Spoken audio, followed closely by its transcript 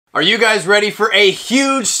Are you guys ready for a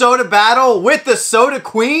huge soda battle with the Soda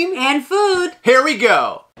Queen? And food. Here we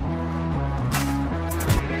go.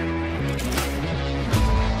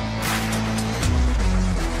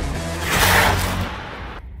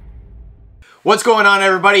 What's going on,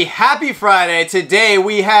 everybody? Happy Friday. Today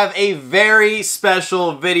we have a very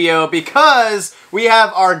special video because we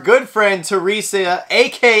have our good friend Teresea,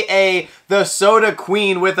 aka the Soda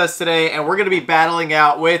Queen, with us today, and we're going to be battling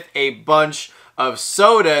out with a bunch of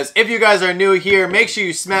sodas. If you guys are new here, make sure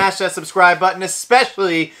you smash that subscribe button,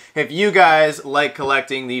 especially if you guys like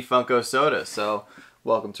collecting the Funko sodas. So,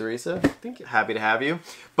 welcome, Teresea. Thank you. Happy to have you.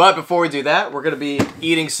 But before we do that, we're going to be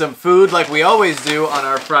eating some food like we always do on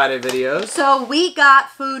our Friday videos. So we got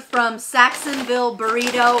food from Saxonville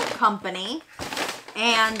Burrito Company.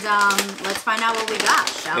 And let's find out what we got,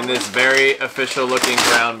 shall we? In this very official looking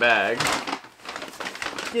brown bag.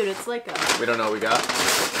 Dude, it's like a... We don't know what we got.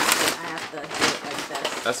 I have to do it like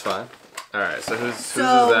this. That's fine. Alright, so whose is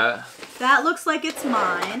that? That looks like it's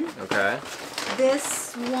mine. Okay.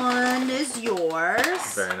 This one is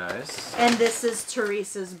yours. Very nice. And this is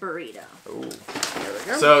Teresa's burrito. Ooh. There we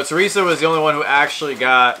go. So Teresea was the only one who actually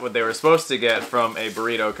got what they were supposed to get from a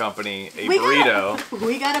burrito company. We got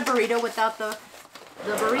a burrito without the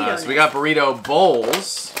burrito. So we got burrito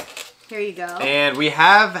bowls. Here you go. And we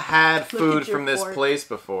have had food from this place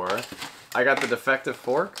before. I got the defective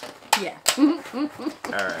fork. Yeah.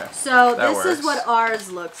 Alright. So this is what ours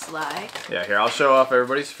looks like. Yeah, here, I'll show off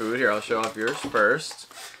everybody's food. Here, I'll show off yours first.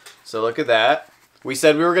 So look at that. We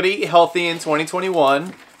said we were going to eat healthy in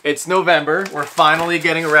 2021. It's November. We're finally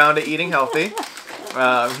getting around to eating healthy.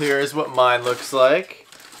 Here's what mine looks like.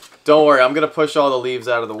 Don't worry, I'm going to push all the leaves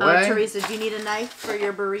out of the way. Teresea, do you need a knife for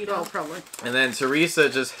your burrito? Oh, probably. And then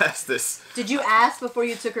Teresea just has this. Did you ask before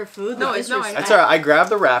you took her food? No, it's not. That's all right. I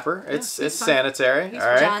grabbed the wrapper. It's sanitary. All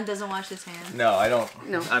right. John doesn't wash his hands. No, I don't.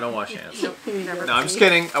 No. I don't wash hands. Nope, never. No, I'm just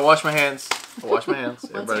kidding. I wash my hands. I wash my hands.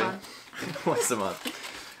 Everybody. Once a month.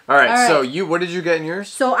 All right. So what did you get in yours?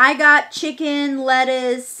 So I got chicken,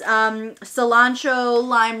 lettuce, cilantro,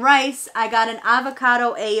 lime rice. I got an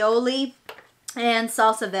avocado aioli and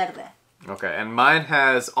salsa verde. Okay, and mine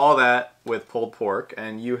has all that with pulled pork,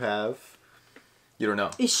 and you have, you don't know.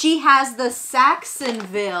 She has the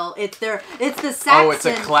Saxonville. It's the Saxon. Oh, it's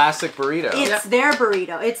a classic burrito. It's their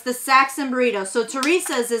burrito. It's the Saxon burrito. So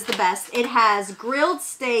Teresa's is the best. It has grilled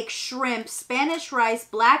steak, shrimp, Spanish rice,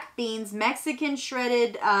 black beans, Mexican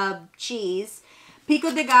shredded cheese,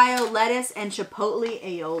 pico de gallo, lettuce, and chipotle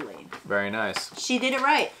aioli. Very nice. She did it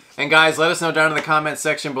right. And guys, let us know down in the comments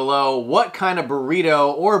section below what kind of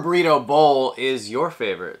burrito or burrito bowl is your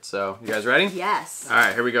favorite. So, you guys ready? Yes. All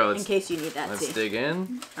right, here we go. In case you need that, Let's dig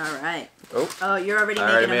in. All right. Oh, you're already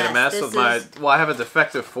I already making made a mess with my... Well, I have a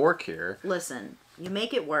defective fork here. Listen, you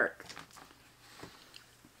make it work.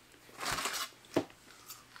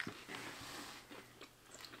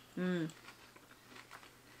 Mmm.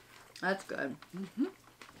 That's good. Mm-hmm.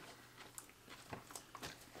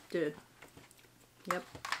 Dude. Yep.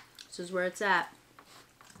 This is where it's at.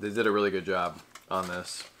 They did a really good job on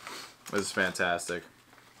this. This is fantastic.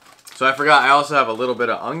 So I forgot, I also have a little bit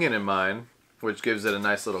of onion in mine, which gives it a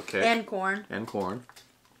nice little kick. And corn. And corn.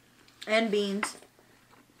 And beans.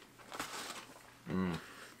 Mmm.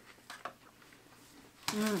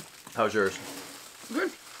 Mmm. How's yours? Good.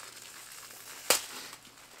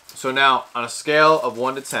 So now, on a scale of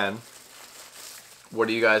 1 to 10, what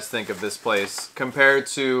do you guys think of this place compared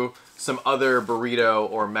to some other burrito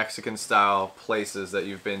or Mexican style places that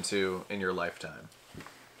you've been to in your lifetime?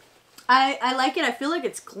 I like it. I feel like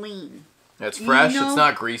it's clean. It's fresh. It's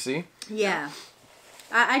not greasy. Yeah.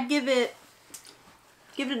 I'd give it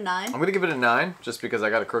a 9. I'm going to give it a 9 just because I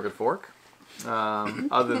got a crooked fork.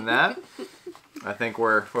 Other than that, I think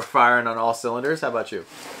we're firing on all cylinders. How about you?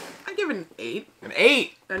 I give it an 8. An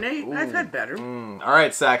 8? An 8? Ooh. I've had better. All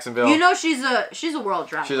right, Saxonville. You know she's a world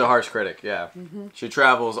traveler. She's a harsh critic, yeah. She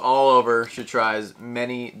travels all over. She tries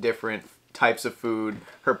many different types of food.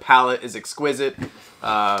 Her palate is exquisite.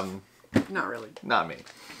 Not really. Not me.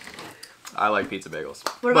 I like pizza bagels.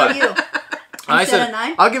 What about you? I said a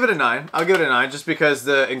 9? I'll give it a 9. I'll give it a 9 just because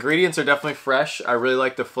the ingredients are definitely fresh. I really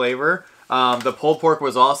like the flavor. The pulled pork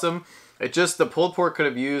was awesome. The pulled pork could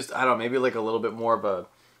have used, I don't know, maybe like a little bit more of a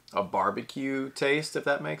barbecue taste, if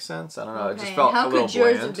that makes sense. I don't know. It just felt a little bland. How could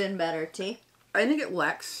yours have been better, T? I think it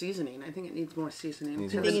lacks seasoning. I think it needs more seasoning. You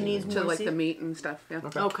think it needs more like the meat and stuff. Yeah.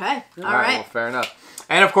 Okay. All right. right. Well, fair enough.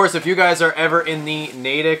 And of course, if you guys are ever in the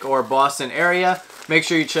Natick or Boston area, make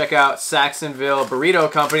sure you check out Saxonville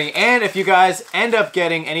Burrito Company. And if you guys end up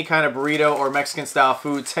getting any kind of burrito or Mexican style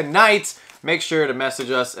food tonight, make sure to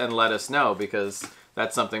message us and let us know because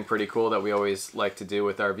that's something pretty cool that we always like to do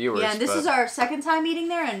with our viewers. Yeah, and this is our second time eating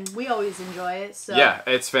there, and we always enjoy it. So yeah,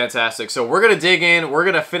 it's fantastic. So we're going to dig in, we're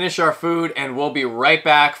going to finish our food, and we'll be right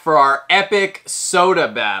back for our epic soda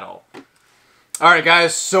battle. All right,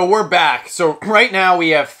 guys, so we're back. So right now we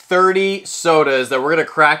have 30 sodas that we're going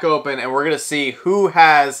to crack open, and we're going to see who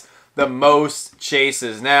has the most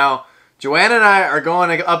chases. Now, Joanna and I are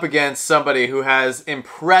going up against somebody who has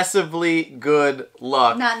impressively good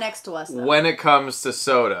luck. Not next to us, though. When it comes to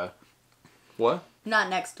soda. What? Not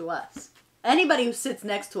next to us. Anybody who sits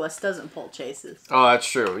next to us doesn't pull chases. Oh, that's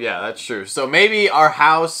true. Yeah, that's true. So maybe our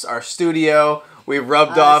house, our studio, we've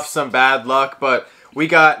rubbed off some bad luck, but we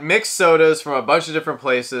got mixed sodas from a bunch of different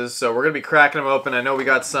places, so we're going to be cracking them open. I know we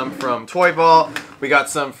got some from Toy Vault. We got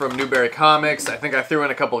some from Newberry Comics. I think I threw in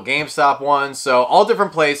a couple of GameStop ones. So all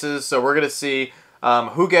different places. So we're going to see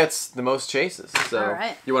who gets the most chases. So all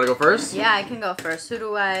right. You want to go first? Yeah, I can go first.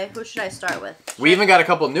 Who should I start with? We even got a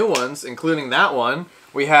couple new ones, including that one.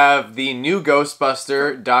 We have the new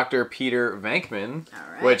Ghostbuster, Dr. Peter Venkman,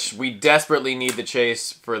 which we desperately need the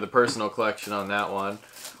chase for the personal collection on that one.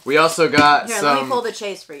 We also got some... let me pull the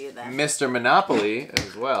chase for you then. Mr. Monopoly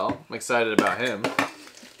as well. I'm excited about him.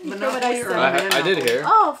 Monopoly or I did hear.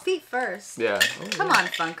 Oh, feet first. Yeah. Come on,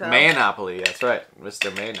 Funko. Manopoly, that's right. Mr.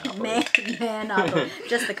 Manopoly. Manopoly.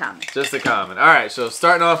 Just the common. Just the common. All right, so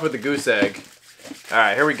starting off with the goose egg. All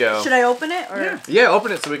right, here we go. Should I open it? Or? Yeah,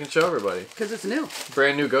 open it so we can show everybody. Because it's new.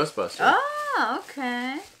 Brand new Ghostbuster. Oh,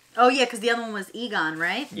 okay. Oh, yeah, because the other one was Egon,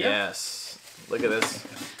 right? Yes. Look at this.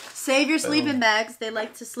 Save your sleeping bags. They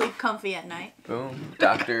like to sleep comfy at night. Boom.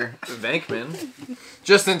 Dr. Venkman.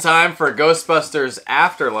 Just in time for Ghostbusters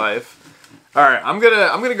Afterlife. All right, I'm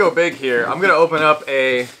gonna go big here. I'm gonna open up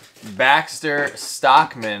a Baxter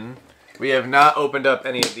Stockman. We have not opened up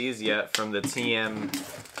any of these yet from the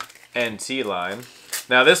TMNT line.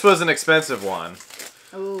 Now this was an expensive one.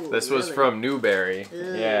 Ooh, this was from Newberry.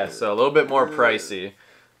 Yeah, so a little bit more pricey.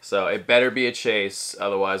 So it better be a chase,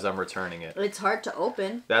 otherwise I'm returning it. It's hard to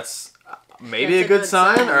open. That's maybe a good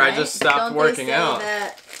sign, or right? I just stopped working out.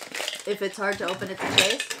 That if it's hard to open, it's a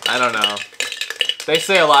chase? I don't know. They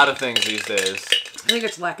say a lot of things these days. I think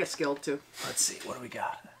it's lack of skill, too. Let's see, what do we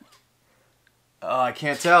got? Oh, I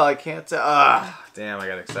can't tell. Ah, damn, I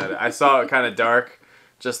got excited. I saw it kind of dark.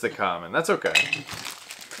 Just the common. That's okay.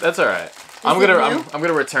 That's all right. I'm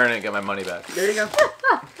gonna return it and get my money back. There you go.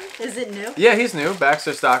 Is it new? Yeah, he's new.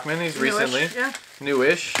 Baxter Stockman. He's Newish, recently yeah.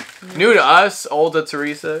 newish. New to us, old to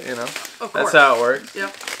Teresea. You know. Of course. That's how it works.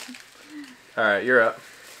 Yep. All right, you're up.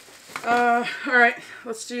 All right.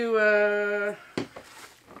 Let's do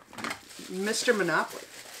Mr. Monopoly.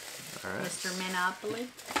 All right. Mr. Monopoly.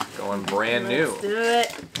 Going brand new. Let's do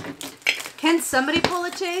it. Can somebody pull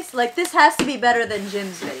a chase? Like, this has to be better than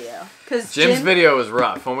Jim's video. Cause Jim's video was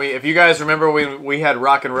rough. If you guys remember when we had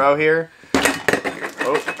Rock and Row here.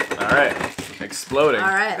 Oh, all right. Exploding. All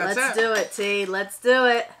right, let's do it, T. Let's do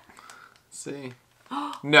it. Let's see.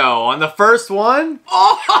 No, on the first one?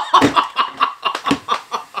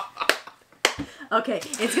 Okay,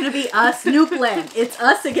 it's gonna be us. New plan. It's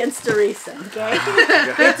us against Teresea. Okay.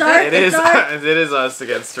 It is us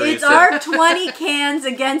against Teresea. It's our 20 cans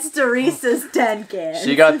against Teresa's 10 cans.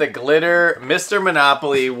 She got the glitter Mr.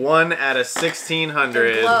 Monopoly 1 out of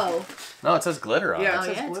 1600. And glow. No, it says glitter on it. Oh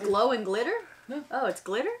yeah, it's glow and glitter. No. Oh, it's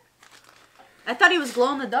glitter. I thought he was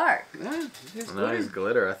glow in the dark. Yeah, No, he's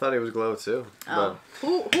glitter. I thought he was glow too. Oh,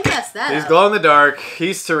 who messed that up? He's glow in the dark.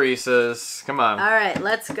 He's Teresa's. Come on. All right,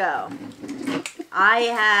 let's go. I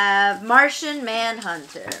have Martian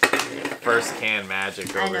Manhunter. First can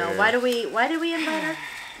magic over I know. here. Why do we invite her?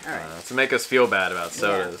 All right. To make us feel bad about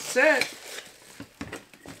sodas. That's it.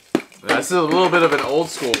 This is a little bit of an old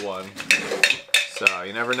school one. So,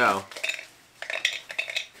 you never know.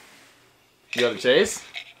 You got a chase?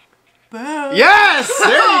 Boom. Yes! There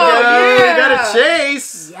you go! Yeah. You got a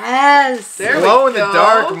chase! Yes! There we Glow in the go.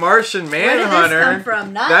 dark Martian Where did Manhunter. this come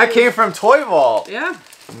from? Nice. That came from Toy Vault. Yeah.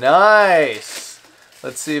 Nice.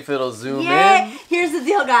 Let's see if it'll zoom Yeah. in. Here's the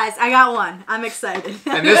deal, guys. I got one. I'm excited.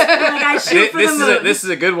 And this, like I shoot for the moon. This is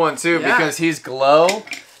a good one too Yeah. because he's glow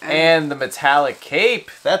and the metallic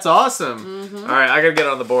cape. That's awesome. Mm-hmm. All right, I gotta get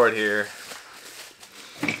on the board here.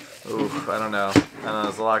 Oof, I don't know.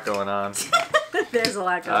 There's a lot going on. There's a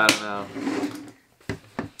lot going I on. don't know.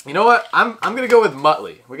 You know what? I'm gonna go with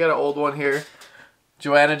Muttley. We got an old one here.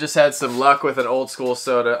 Joanna just had some luck with an old school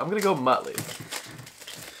soda. I'm gonna go Muttley.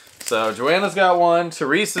 So Joanna's got one.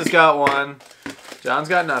 Teresa's got one. John's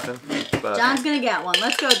got nothing. But John's gonna get one.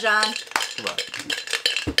 Let's go, John. come on.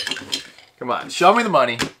 Come on. Show me the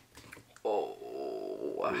money. Oh,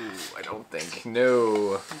 I don't think.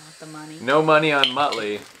 No. Not the money. No money on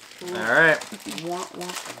Muttley. All right.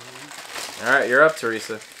 All right, you're up,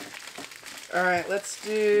 Teresa. All right, let's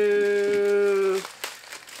do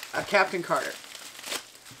a Captain Carter.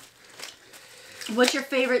 What's your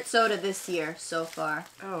favorite soda this year so far?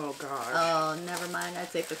 Oh gosh. Oh, never mind. I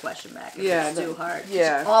take the question back. It's too hard.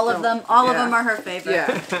 Yeah. All of them are her favorite.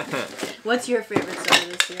 Yeah. What's your favorite soda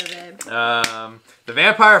this year, babe? The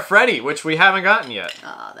Vampire Freddy, which we haven't gotten yet.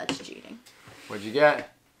 Oh, that's cheating. What'd you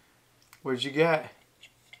get? What'd you get?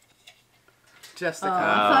 Just the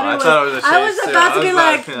I thought it was a chase. I was about to be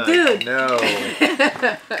like, dude. No.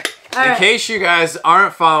 In right. case you guys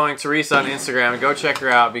aren't following Teresa on Instagram, go check her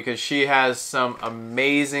out because she has some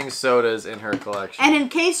amazing sodas in her collection. And in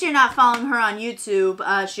case you're not following her on YouTube,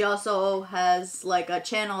 she also has like a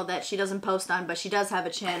channel that she doesn't post on, but she does have a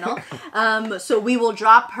channel. So we will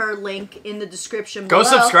drop her link in the description below. Go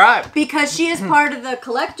subscribe. Because she is part of the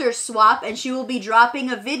collector's swap, and she will be dropping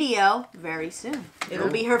a video very soon. It'll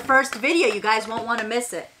be her first video. You guys won't want to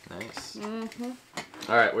miss it. Nice.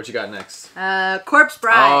 All right, what you got next? Corpse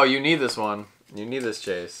Bride. Oh, you need this one. You need this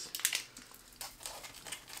chase.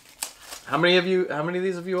 How many of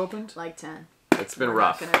these have you opened? Like 10. It's been We're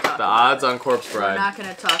rough. not gonna talk The about odds on Corpse Bride We're not going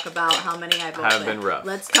to talk about how many I've opened. have been rough.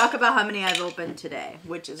 Let's talk about how many I've opened today,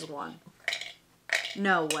 which is 1.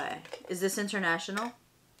 No way. Is this international?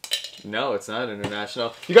 No, it's not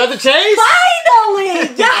international. You got the chase?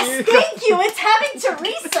 Finally! Yes, thank you. It's having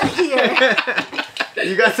Teresa here.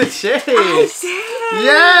 You got the chase. I did.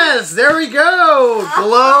 Yes, there we go.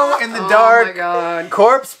 Glow in the dark. Oh my god.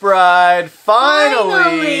 Corpse Bride. Finally.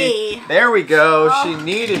 Finally. There we go. She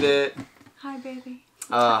needed it. Hi, baby.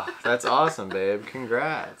 That's awesome, babe.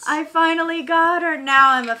 Congrats. I finally got her.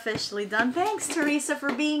 Now I'm officially done. Thanks, Teresa,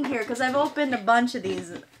 for being here, because I've opened a bunch of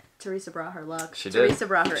these. Teresa brought her luck. She Teresa did.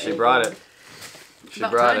 brought her She A brought game. it. She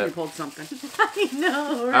About brought time it. you pulled something. I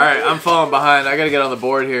know, right? All right, I'm falling behind. I got to get on the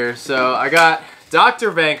board here. So I got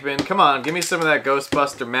Dr. Venkman. Come on, give me some of that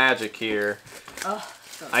Ghostbuster magic here. Oh,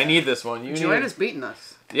 so I need this one. You Joanna's beating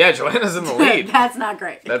us. Yeah, Joanna's in the lead. That's not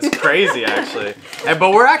great. That's crazy, actually.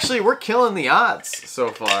 But we're killing the odds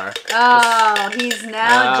so far. Oh, he's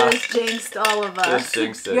now just jinxed all of us. Just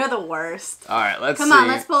jinxed it. You're the worst. All right, let's see. Come on,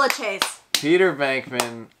 let's pull a chase. Peter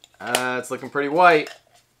Venkman. It's looking pretty white.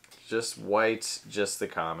 Just white, just the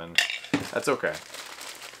common. That's okay.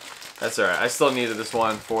 That's all right. I still needed this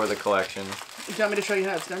one for the collection. You want me to show you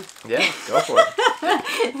how it's done? Yeah, go for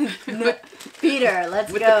it. Peter,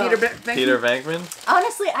 let's With go. the Venkman? Peter Venkman.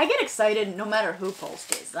 Honestly, I get excited no matter who pulls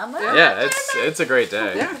cases. I'm like, Yeah, it's a great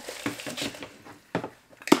day. Yeah.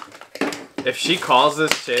 If she calls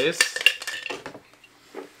this chase,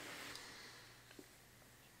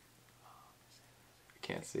 I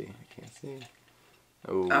can't see.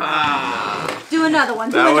 Oh. do another one.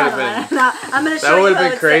 Do That another would've one. been- No, I'm gonna show that you would've how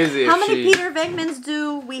been it's crazy done. How if many she- Peter Venkmans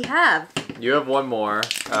do we have? You have one more,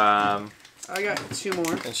 I got 2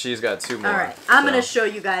 more. and she's got 2 more. All right, I'm so- gonna show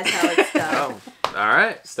you guys how it's done. Oh, all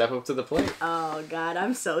right. Step up to the plate. Oh God,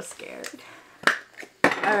 I'm so scared.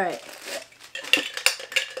 All right.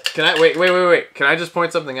 Can I wait? Can I just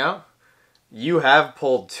point something out? You have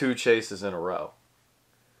pulled 2 chases in a row.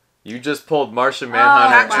 You just pulled Martian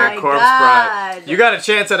Manhunter my and Corpse God. Bride. You got a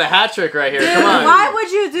chance at a hat trick right here. Dude, Come on. why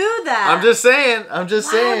would you do that? I'm just saying.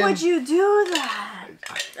 Why would you do that?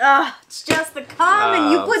 It's just the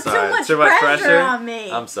common. You I'm put sorry. too much pressure on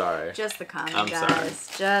me. I'm sorry. Just the common, I'm guys. sorry.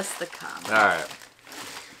 Just the common. All right.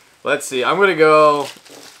 Let's see. I'm gonna go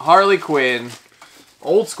Harley Quinn,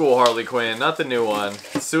 old school Harley Quinn, not the new one.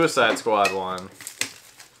 Suicide Squad one.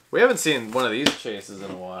 We haven't seen one of these chases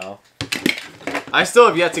in a while. I still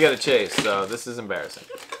have yet to get a chase, so this is embarrassing.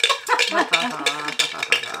 Come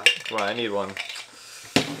on, I need one.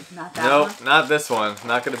 Not that Nope, one. not this one.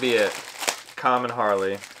 Not gonna be it. Common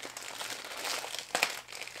Harley.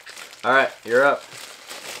 All right, you're up.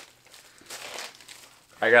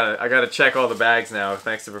 I gotta check all the bags now,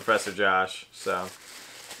 thanks to Professor Josh. So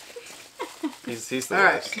he's the All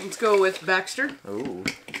right, worst. let's go with Baxter. Ooh.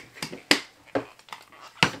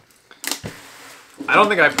 I don't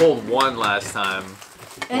think I pulled 1 last time.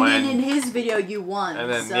 And then in his video, you won. And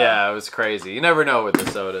then, so. yeah, it was crazy. You never know with the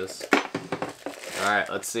sodas. Alright,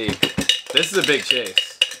 let's see. This is a big chase.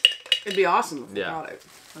 It'd be awesome if we Yeah. got it.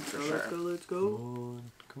 That's for sure. Let's go.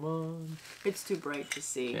 Come on. It's too bright to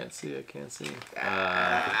see. Can't see.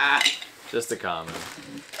 Just a common.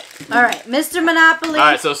 All right, Mr. Monopoly.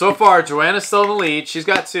 Alright, so far, Joanna's still in the lead. She's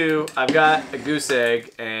got 2. I've got a goose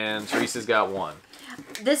egg, and Teresa's got 1.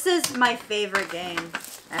 This is my favorite game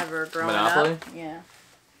ever growing Monopoly? up. Yeah.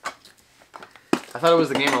 I thought it was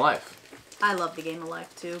the game of life. I love the Game of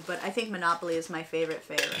Life too, but I think Monopoly is my favorite.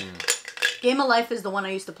 Game of Life is the one I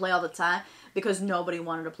used to play all the time because nobody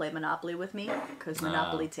wanted to play Monopoly with me because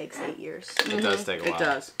Monopoly takes 8 years. It does take a while. It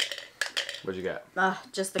does. What'd you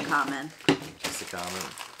got? Just the common. Just the common.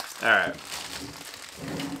 All right.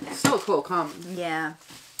 So cool, common. Yeah.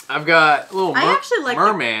 I've got a little I actually like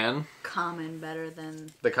merman. Common better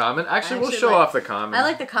than The common? Actually, we'll actually show like- off the common. I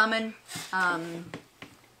like the common.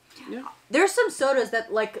 Yeah. There's some sodas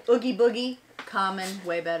that like Oogie Boogie. Common,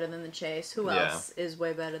 way better than the Chase. Who Yeah. else is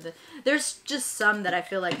way better than? There's just some that I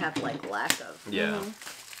feel like have like lack of. Yeah.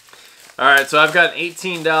 All right, so I've got an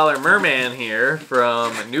 $18 merman here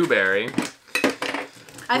from Newberry.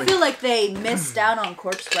 I feel like they missed out on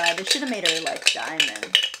Corpse Bride. They should have made her like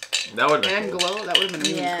diamond. That would have been And cool. glow. That would have been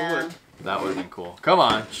even cooler. That would have been cool. Come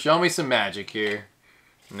on, show me some magic here.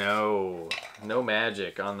 No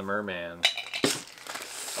magic on the merman.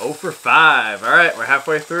 0 for 5. All right, we're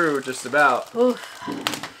halfway through, just about. Oof.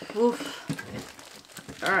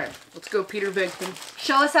 Oof. All right, let's go, Peter Venkman.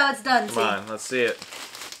 Show us how it's done, T. Come on, let's see it.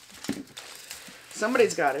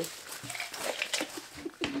 Somebody's got it.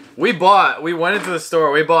 We went into the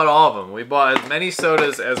store, we bought all of them. We bought as many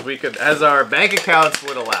sodas as we could, as our bank accounts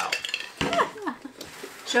would allow.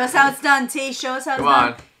 Show us how it's done, T. Show us how it's Come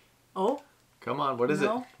on. done. Oh. Come on, what is it?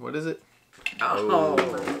 No. What is it? Oh.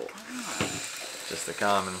 Just the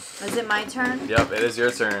common. Is it my turn? Yep, it is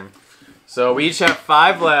your turn. So we each have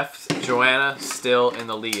 5 left. Joanna still in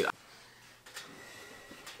the lead.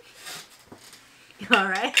 All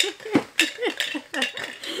right.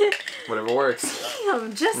 Whatever works.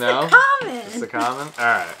 Damn, just No? the common. Just the common?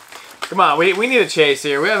 Alright. Come on, we need a chase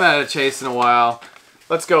here. We haven't had a chase in a while.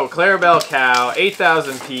 Let's go. Clarabelle Cow,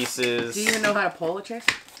 8,000 pieces. Do you even know how to pull a chase?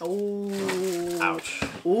 Ooh. Ouch.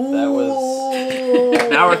 Ooh. That was...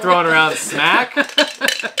 Now we're throwing around smack.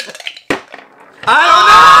 I don't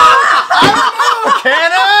know!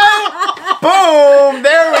 Can I? Boom!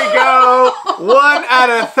 There we go! 1 out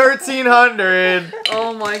of 1,300.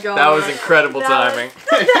 Oh my god. That was incredible timing.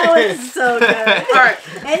 That was so good. Alright,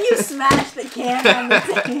 And you smashed the can on the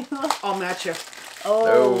table. I'll match you.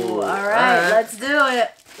 Oh, all right. Let's do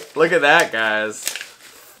it. Look at that, guys.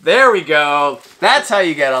 There we go. That's how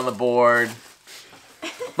you get on the board.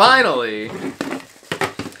 Finally. I don't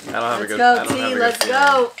have Let's a good go, I don't have a T. good Let's feeling.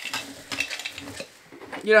 go.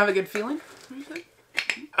 You don't have a good feeling? What do you think?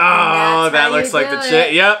 Oh, That's that how looks you like do the it.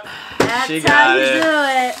 chase. Yep. That's She how got you it. do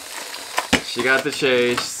it. She got the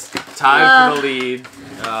chase. Tied for the lead.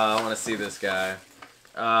 I want to see this guy.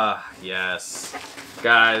 Yes.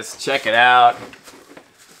 Guys, check it out.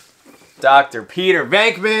 Dr. Peter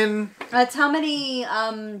Venkman. That's how many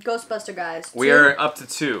Ghostbuster guys? We 2? are up to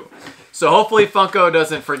 2. So hopefully Funko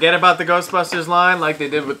doesn't forget about the Ghostbusters line like they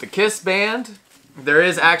did with the Kiss band. There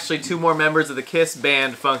is actually 2 more members of the Kiss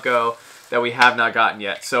band Funko that we have not gotten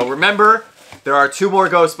yet. So remember, there are 2 more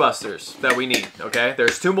Ghostbusters that we need, okay?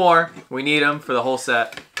 There's 2 more. We need them for the whole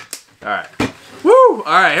set. All right. Woo! All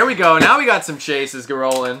right, here we go. Now we got some chases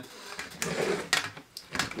rolling.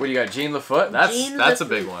 What do you got, Jean Lafoot? That's a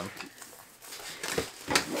big one.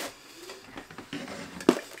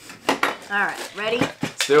 All right, ready?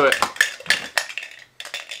 Let's do it.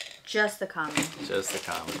 Just the common. Just the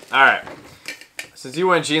common. All right. Since you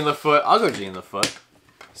went Jean Lafoot, I'll go Jean Lafoot.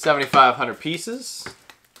 7,500 pieces.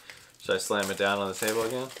 Should I slam it down on the table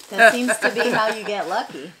again? That seems to be how you get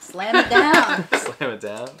lucky. Slam it down. Slam it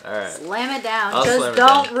down? All right. Slam it down. I'll slam Just it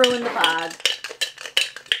don't down. ruin the pod.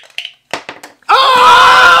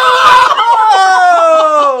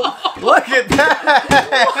 Oh! Look at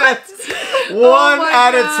that! 1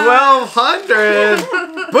 out of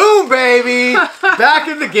 1,200. Boom, baby! Back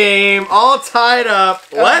in the game, all tied up.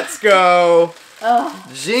 Let's go. Oh,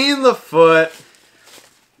 Jean Lafoot.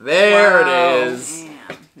 There Wow. it is. man.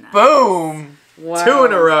 Nice. Boom. Wow. 2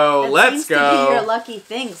 in a row. That Let's seems to be your go. lucky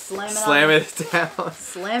thing. Slam it Slam on. it down.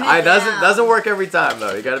 Slam it It down. doesn't work every time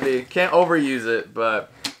though. You gotta be can't overuse it,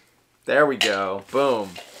 but there we go. Boom.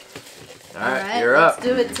 All right, you're let's up.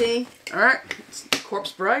 do it, T. Alright,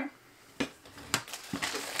 Corpse Bride.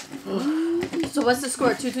 So what's the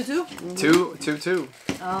score? 2-2-2? 2-2-2.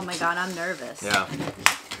 Oh my god, I'm nervous. Yeah.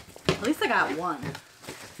 At least I got 1.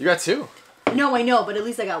 You got 2. No, I know, but at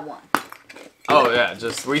least I got 1. Oh yeah,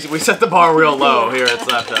 just we set the bar real low here at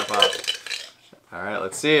Slapshotpops. All right,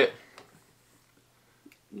 let's see it.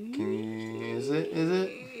 Can you? Is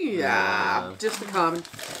it? Yeah, just the common.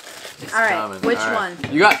 It's All right, common. which All right.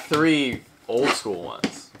 one? You got 3 old school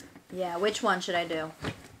ones. Yeah, which one should I do?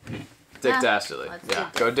 Dick Ah, Dastardly. let's do Yeah,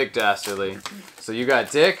 Dick. go Dick Dastardly. So you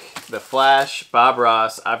got Dick, The Flash, Bob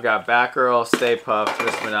Ross. I've got Batgirl, Stay Puft,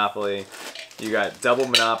 Miss Monopoly. You got Double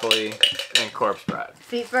Monopoly and Corpse Bride.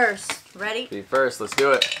 Feet first. Ready? Be first. Let's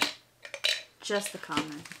do it. Just the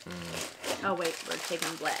common. Oh wait, we're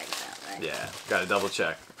taking black. Yeah, gotta double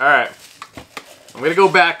check. All right, I'm gonna go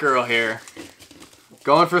Batgirl here.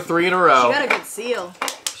 Going for 3 in a row. She got a good seal.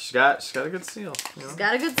 She's got a good seal. You know? She's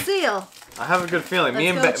got a good seal. I have a good feeling. Me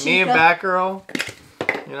and Chica. Batgirl,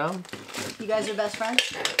 you know. You guys are best friends?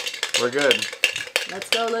 We're good. Let's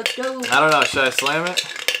go, let's go. I don't know. Should I slam it?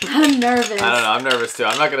 I'm nervous. I don't know. I'm nervous too.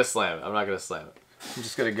 I'm not gonna slam it. I'm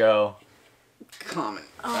just gonna go. Common.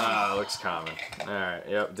 Oh, looks common. All right.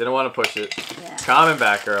 Yep. Didn't want to push it. Yeah. Common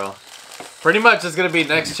Batgirl. Pretty much it's gonna be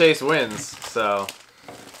next chase wins. So.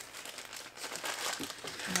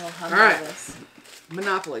 Oh, I'm All right. nervous.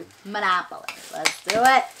 Monopoly. Monopoly. Let's do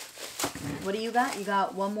it. What do you got? You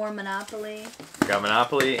got one more Monopoly. Got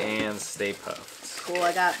Monopoly and Stay Puft. Cool.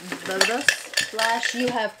 I got Burritos. Flash. You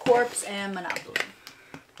have Corpse and Monopoly.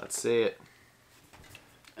 Let's see it.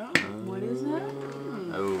 Oh, what is that?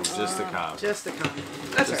 Oh, just a common. Just a common.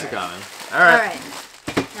 That's Just a all right. common. All right.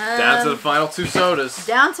 All right. Down to the final 2 sodas.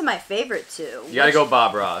 Down to my favorite 2. You gotta go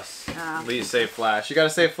Bob Ross. Oh. Please save Flash. You gotta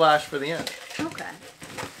save Flash for the end. Okay.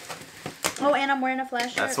 Oh, and I'm wearing a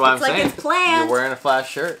Flash shirt. That's why I'm it's like saying. It's planned. You're wearing a Flash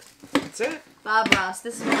shirt. That's it. Bob Ross.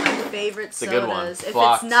 This is one of my favorite It's a sodas. good one. If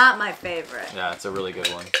Flocked. it's not my favorite, Yeah, it's a really good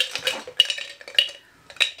one.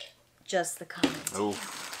 just the common.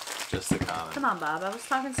 Oof. Just the common. Come on, Bob. I was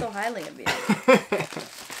talking so highly of you.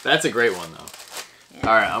 That's a great one, though. Yeah.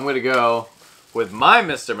 All right, I'm going to go with my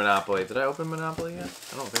Mr. Monopoly. Did I open Monopoly yet?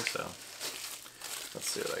 I don't think so. Let's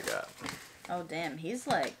see what I got. Oh, damn. He's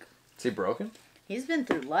like... Is he broken? He's been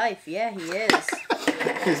through life. Yeah, he is.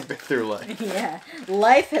 He's been through life. Yeah.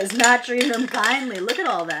 Life has not treated him kindly. Look at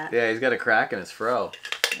all that. Yeah, he's got a crack in his fro.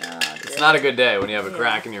 Oh, It's not a good day when you have a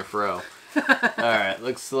crack in your fro. Alright,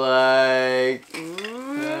 looks like...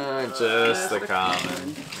 just the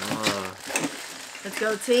common. Let's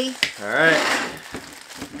go, T. Alright.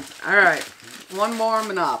 All right. One more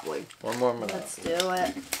Monopoly. One more minute. Let's do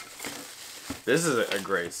it. This is a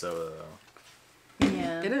great soda, though.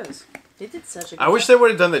 Yeah. It is. They did such a good I wish they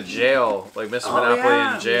would have done the jail, like Mr. Oh, Monopoly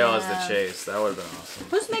yeah. in jail as Yeah. the chase. That would have been awesome.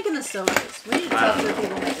 Who's making the sodas? We need to I talk don't to the know.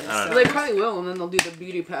 people making the I don't Well, sodas. they probably will, and then they'll do the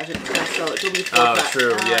beauty pageant to sell it. It'll be 4 Oh, pack.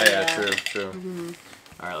 true. Oh, Yeah, yeah. true.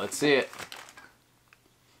 Alright, let's see it.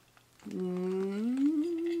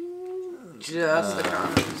 Just the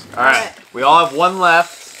common. Alright, we all have one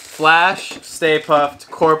left. Flash, Stay Puft,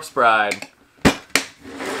 Corpse Bride.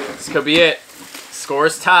 This could be it.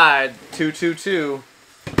 Score's tied. 2-2-2.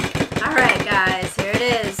 All right, guys. Here it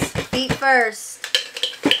is. Feet first.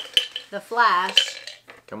 The Flash.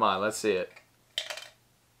 Come on, let's see it.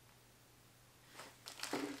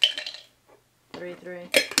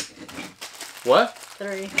 3-3. What?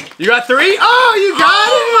 3. You got 3? Oh, you got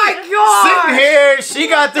it! Oh my god! Sitting here, she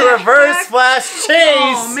got the reverse heck? Flash chase.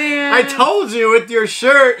 Oh, man. I told you with your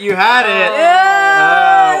shirt you had it.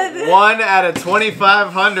 Yeah. 1 out of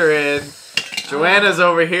 2,500. Joanna's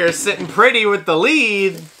over here sitting pretty with the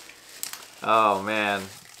lead. Oh man,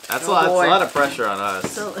 that's a lot of pressure on us.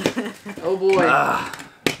 So, Oh boy.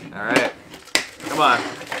 All right, come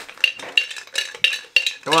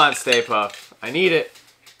on, Stay Puft. I need it.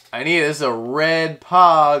 This is a red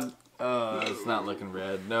pog. It's not looking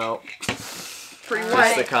red. No. Pretty Just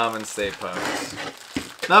white. the common Stay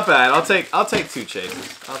Puft. Not bad. I'll take 2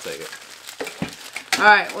 chases. I'll take it. All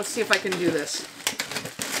right. Let's see if I can do this.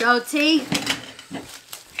 go, T.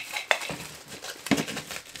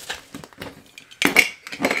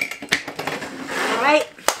 All right.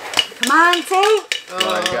 Come on, T.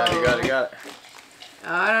 Oh, you got it.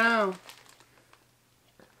 I don't know.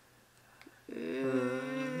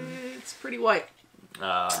 It's pretty white.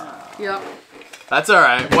 Yep. That's all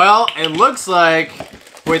right. Well, it looks like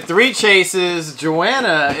with 3 chases,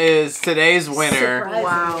 Joanna is today's winner. Surprisingly.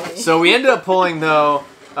 Wow. So we ended up pulling, though,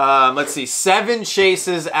 let's see, 7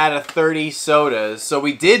 chases out of 30 sodas. So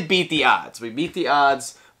we did beat the odds. We beat the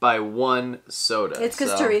odds by 1 soda. It's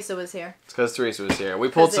because Teresa was here. It's because Teresa was here. We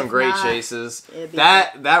pulled 'Cause some if great not, chases. it'd be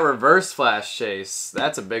That reverse Flash chase,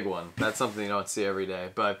 that's a big one. That's something you don't see every day.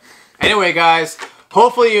 But anyway, guys,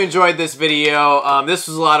 hopefully you enjoyed this video. This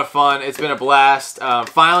was a lot of fun. It's been a blast.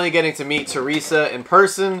 Finally getting to meet Teresea in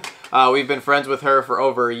person. We've been friends with her for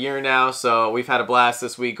over a year now, so we've had a blast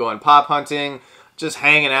this week going pop hunting, just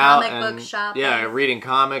hanging out, Comic book shopping. yeah, reading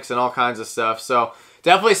comics and all kinds of stuff. So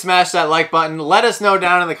definitely smash that like button. Let us know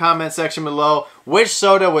down in the comment section below which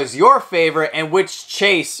soda was your favorite and which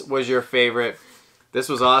chase was your favorite. This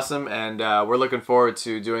was awesome, and we're looking forward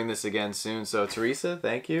to doing this again soon. So Teresea,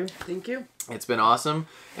 thank you. Thank you. It's been awesome.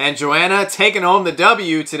 And Joanna taking home the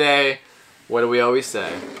W today. What do we always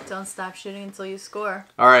say? Don't stop shooting until you score.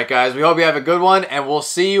 All right, guys, we hope you have a good one, and we'll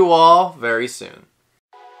see you all very soon.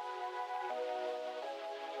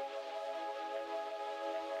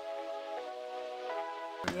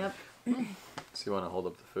 Yep. So you want to hold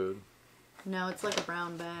up the food? No, it's like a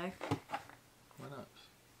brown bag. Why not?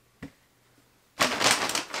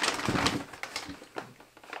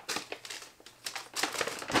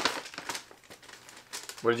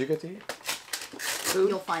 What did you get to eat? Food.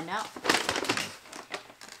 You'll find out.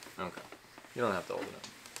 Okay. You don't have to hold it up.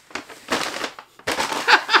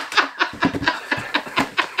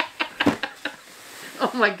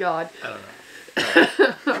 Oh my god. I don't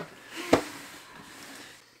know.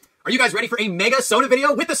 Are you guys ready for a mega soda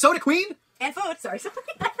video with the Soda Queen? And food. Sorry, I forgot.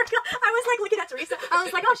 I was like looking at Teresa. I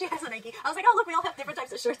was like, oh, she has a Nike. I was like, oh, look, we all have different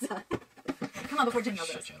types of shirts on. Come on, before Jimmy goes.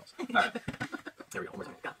 Channels. All right. There we go. One more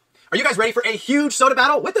time. Go. Are you guys ready for a huge soda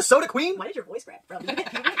battle with the Soda Queen? Why did your voice crack, bro? You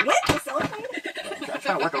get